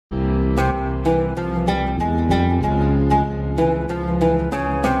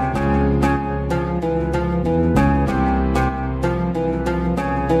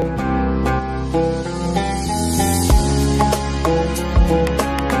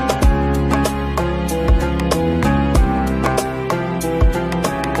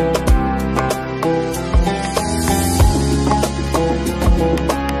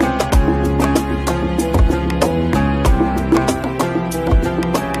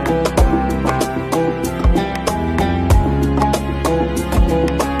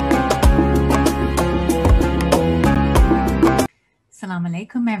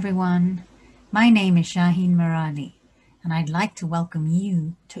Everyone. My name is Shaheen Merali, and I'd like to welcome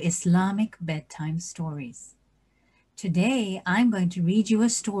you to Islamic Bedtime Stories. Today, I'm going to read you a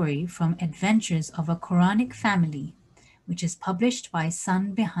story from Adventures of a Qur'anic Family, which is published by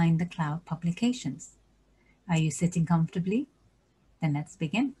Sun Behind the Cloud Publications. Are you sitting comfortably? Then let's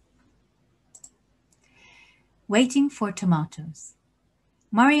begin. Waiting for tomatoes.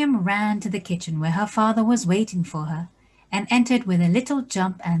 Maryam ran to the kitchen where her father was waiting for her and entered with a little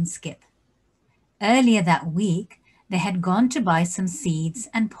jump and skip. Earlier that week, they had gone to buy some seeds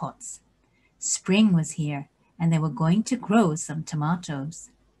and pots. Spring was here, and they were going to grow some tomatoes.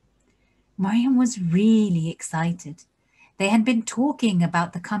 Maryam was really excited. They had been talking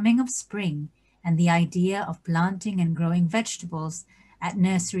about the coming of spring and the idea of planting and growing vegetables at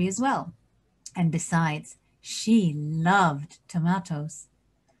nursery as well. And besides, she loved tomatoes.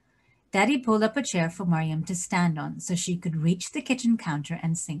 Daddy pulled up a chair for Maryam to stand on so she could reach the kitchen counter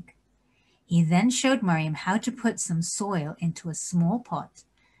and sink. He then showed Maryam how to put some soil into a small pot,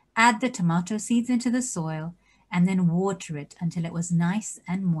 add the tomato seeds into the soil, and then water it until it was nice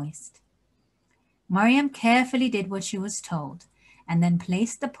and moist. Maryam carefully did what she was told and then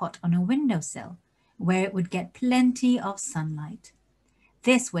placed the pot on a windowsill where it would get plenty of sunlight.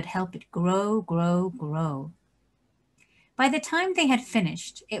 This would help it grow. By the time they had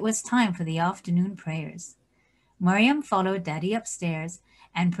finished, it was time for the afternoon prayers. Maryam followed Daddy upstairs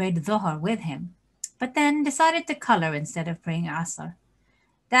and prayed Dhuhr with him, but then decided to color instead of praying Asr.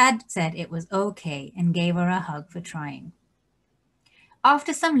 Dad said it was okay and gave her a hug for trying.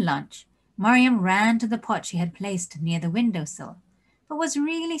 After some lunch, Maryam ran to the pot she had placed near the windowsill, but was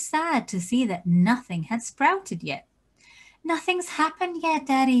really sad to see that nothing had sprouted yet. "Nothing's happened yet,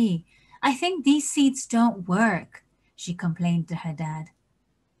 Daddy. I think these seeds don't work," she complained to her dad.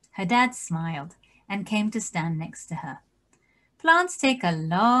 Her dad smiled and came to stand next to her. "Plants take a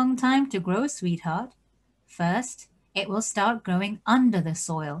long time to grow, sweetheart. First, it will start growing under the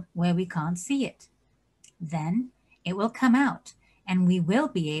soil where we can't see it. Then it will come out and we will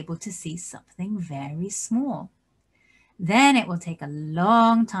be able to see something very small. Then it will take a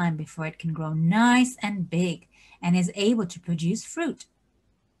long time before it can grow nice and big and is able to produce fruit.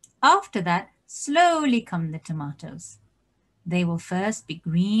 After that, slowly come the tomatoes. They will first be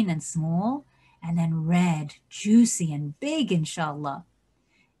green and small, and then red, juicy, and big, inshallah.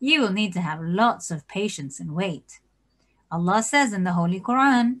 You will need to have lots of patience and wait. Allah says in the Holy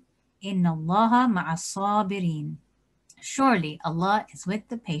Quran, Inna Allaha ma'as sabirin. Surely Allah is with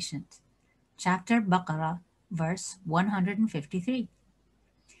the patient. Chapter Baqarah, verse 153.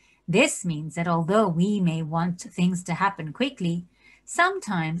 This means that although we may want things to happen quickly,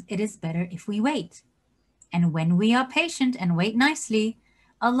 sometimes it is better if we wait. And when we are patient and wait nicely,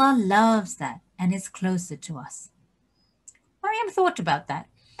 Allah loves that and is closer to us. Maryam thought about that.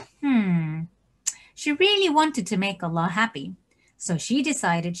 She really wanted to make Allah happy, so she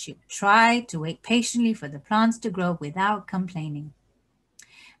decided she would try to wait patiently for the plants to grow without complaining.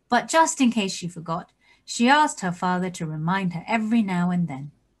 But just in case she forgot, she asked her father to remind her every now and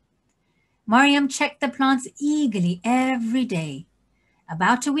then. Maryam checked the plants eagerly every day.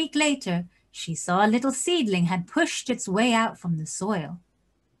 About a week later, she saw a little seedling had pushed its way out from the soil.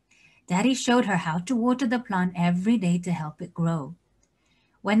 Daddy showed her how to water the plant every day to help it grow.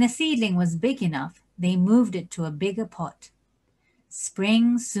 When the seedling was big enough, they moved it to a bigger pot.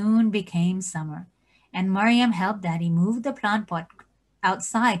 Spring soon became summer, and Maryam helped Daddy move the plant pot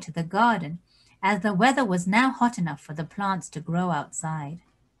outside to the garden, as the weather was now hot enough for the plants to grow outside.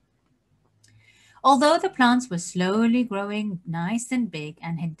 Although the plants were slowly growing nice and big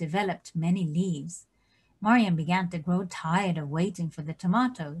and had developed many leaves, Maryam began to grow tired of waiting for the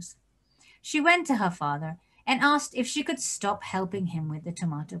tomatoes. She went to her father and asked if she could stop helping him with the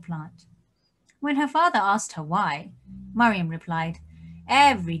tomato plant. When her father asked her why, Maryam replied,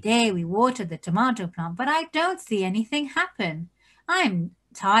 "Every day we water the tomato plant, but I don't see anything happen. I'm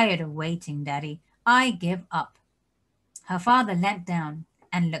tired of waiting, Daddy. I give up." Her father leant down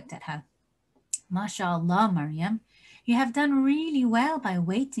and looked at her. "MashaAllah, Maryam, You have done really well by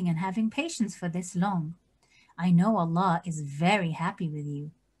waiting and having patience for this long. I know Allah is very happy with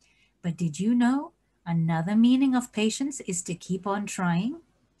you. But did you know another meaning of patience is to keep on trying?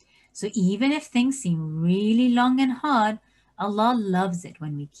 So even if things seem really long and hard, Allah loves it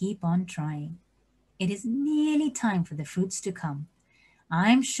when we keep on trying. It is nearly time for the fruits to come.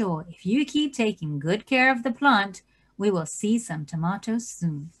 I'm sure if you keep taking good care of the plant, we will see some tomatoes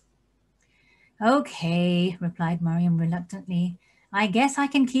soon. Okay, replied Maryam reluctantly. I guess I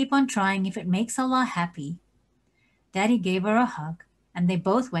can keep on trying if it makes Allah happy. Daddy gave her a hug, and they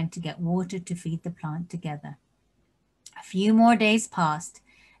both went to get water to feed the plant together. A few more days passed,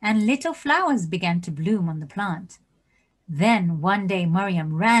 and little flowers began to bloom on the plant. Then one day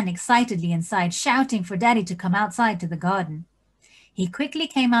Maryam ran excitedly inside, shouting for Daddy to come outside to the garden. He quickly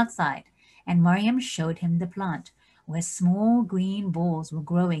came outside, and Maryam showed him the plant, where small green balls were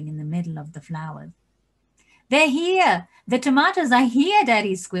growing in the middle of the flowers. They're here! The tomatoes are here,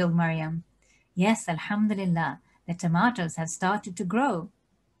 Daddy, squealed Maryam. Yes, alhamdulillah, the tomatoes have started to grow.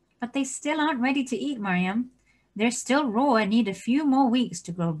 But they still aren't ready to eat, Maryam. They're still raw and need a few more weeks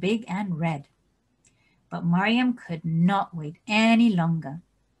to grow big and red. But Maryam could not wait any longer.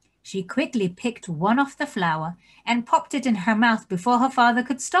 She quickly picked one off the flower and popped it in her mouth before her father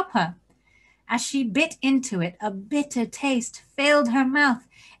could stop her. As she bit into it, a bitter taste filled her mouth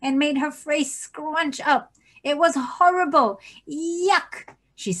and made her face scrunch up. It was horrible. Yuck,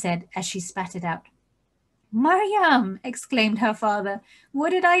 she said as she spat it out. Maryam, exclaimed her father, what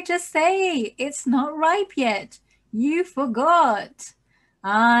did I just say? It's not ripe yet. You forgot.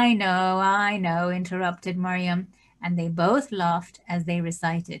 I know, interrupted Maryam, and they both laughed as they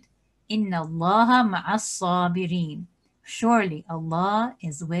recited, Inna Allaha ma'as sabirin. Surely Allah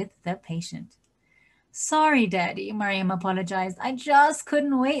is with the patient. Sorry, Daddy, Maryam apologized. I just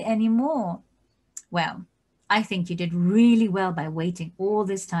couldn't wait anymore. Well, I think you did really well by waiting all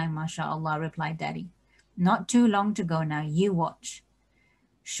this time, mashallah, replied Daddy. Not too long to go now, you watch.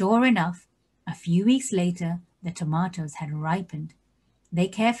 Sure enough, a few weeks later, the tomatoes had ripened. They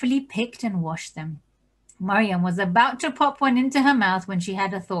carefully picked and washed them. Maryam was about to pop one into her mouth when she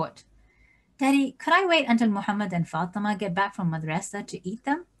had a thought. Daddy, could I wait until Muhammad and Fatima get back from madrasa to eat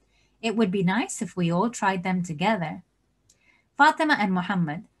them? It would be nice if we all tried them together. Fatima and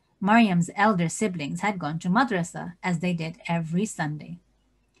Muhammad, Maryam's elder siblings, had gone to madrasa, as they did every Sunday.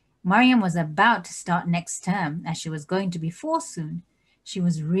 Maryam was about to start next term, as she was going to be 4 soon. She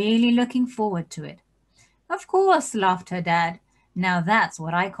was really looking forward to it. Of course, laughed her dad. Now that's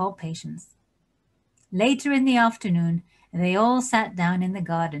what I call patience. Later in the afternoon, they all sat down in the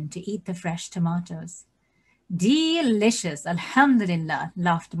garden to eat the fresh tomatoes. Delicious, alhamdulillah,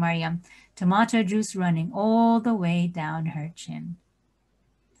 laughed Maryam, tomato juice running all the way down her chin.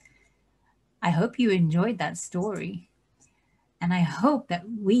 I hope you enjoyed that story. And I hope that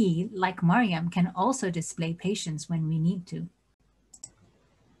we, like Maryam, can also display patience when we need to.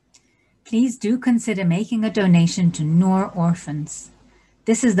 Please do consider making a donation to Noor Orphans.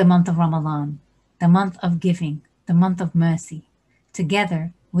 This is the month of Ramadan, the month of giving, the month of mercy.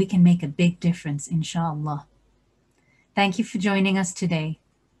 Together, we can make a big difference, inshallah. Thank you for joining us today.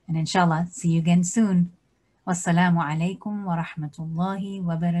 And inshallah, see you again soon. Wassalamu alaikum wa rahmatullahi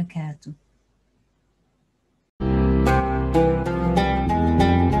wa barakatuh.